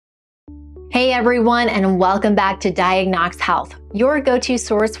Hey everyone, and welcome back to Diagnox Health, your go-to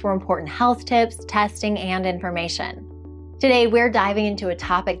source for important health tips, testing, and information. Today, we're diving into a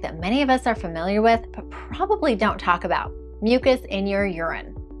topic that many of us are familiar with, but probably don't talk about: mucus in your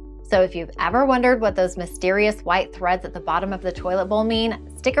urine. So if you've ever wondered what those mysterious white threads at the bottom of the toilet bowl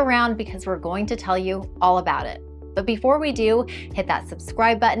mean, stick around because we're going to tell you all about it. But before we do, hit that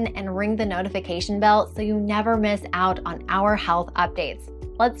subscribe button and ring the notification bell so you never miss out on our health updates.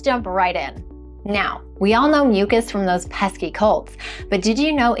 Let's jump right in. Now, we all know mucus from those pesky colds, but did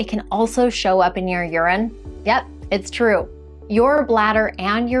you know it can also show up in your urine? Yep, it's true. Your bladder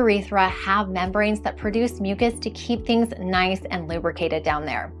and urethra have membranes that produce mucus to keep things nice and lubricated down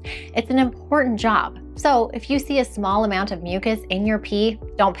there. It's an important job. So if you see a small amount of mucus in your pee,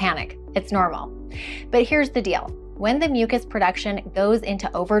 don't panic. It's normal. But here's the deal. When the mucus production goes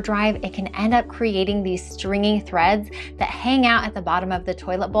into overdrive, it can end up creating these stringy threads that hang out at the bottom of the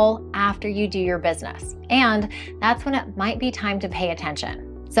toilet bowl after you do your business. And that's when it might be time to pay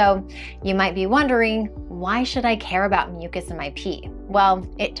attention. So you might be wondering, why should I care about mucus in my pee? Well,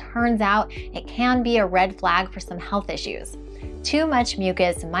 it turns out it can be a red flag for some health issues. Too much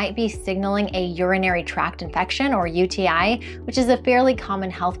mucus might be signaling a urinary tract infection, or UTI, which is a fairly common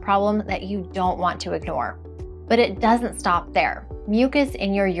health problem that you don't want to ignore. But it doesn't stop there. Mucus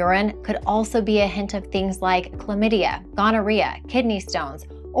in your urine could also be a hint of things like chlamydia, gonorrhea, kidney stones,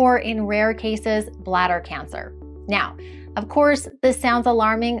 or in rare cases, bladder cancer. Now, of course, this sounds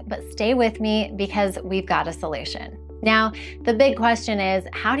alarming, but stay with me because we've got a solution. Now, the big question is,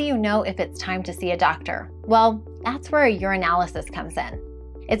 how do you know if it's time to see a doctor? Well, that's where a urinalysis comes in.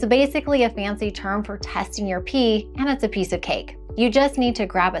 It's basically a fancy term for testing your pee, and it's a piece of cake. You just need to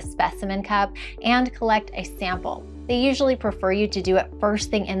grab a specimen cup and collect a sample. They usually prefer you to do it first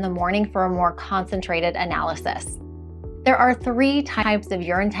thing in the morning for a more concentrated analysis. There are 3 types of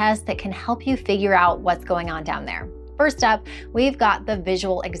urine tests that can help you figure out what's going on down there. First up, we've got the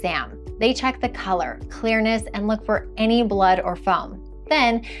visual exam. They check the color, clearness, and look for any blood or foam.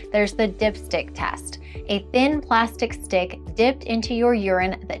 Then there's the dipstick test, a thin plastic stick dipped into your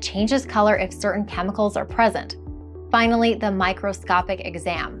urine that changes color if certain chemicals are present. Finally, the microscopic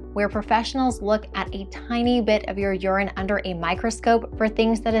exam, where professionals look at a tiny bit of your urine under a microscope for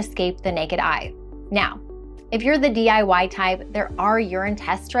things that escape the naked eye. Now, if you're the DIY type, there are urine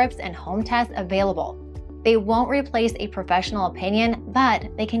test strips and home tests available. They won't replace a professional opinion, but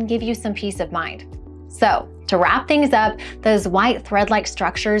they can give you some peace of mind. So, to wrap things up, those white thread-like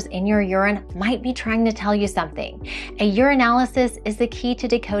structures in your urine might be trying to tell you something. A urinalysis is the key to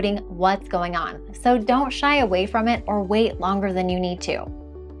decoding what's going on, so don't shy away from it or wait longer than you need to.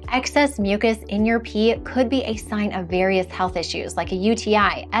 Excess mucus in your pee could be a sign of various health issues like a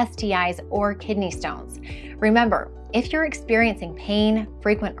UTI, STIs, or kidney stones. Remember, if you're experiencing pain,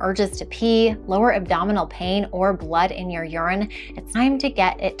 frequent urges to pee, lower abdominal pain, or blood in your urine, it's time to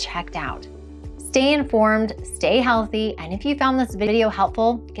get it checked out. Stay informed, stay healthy, and if you found this video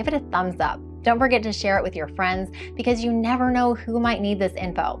helpful, give it a thumbs up. Don't forget to share it with your friends because you never know who might need this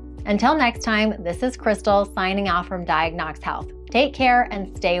info. Until next time, this is Crystal signing off from Diagnox Health. Take care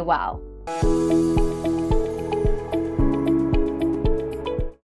and stay well.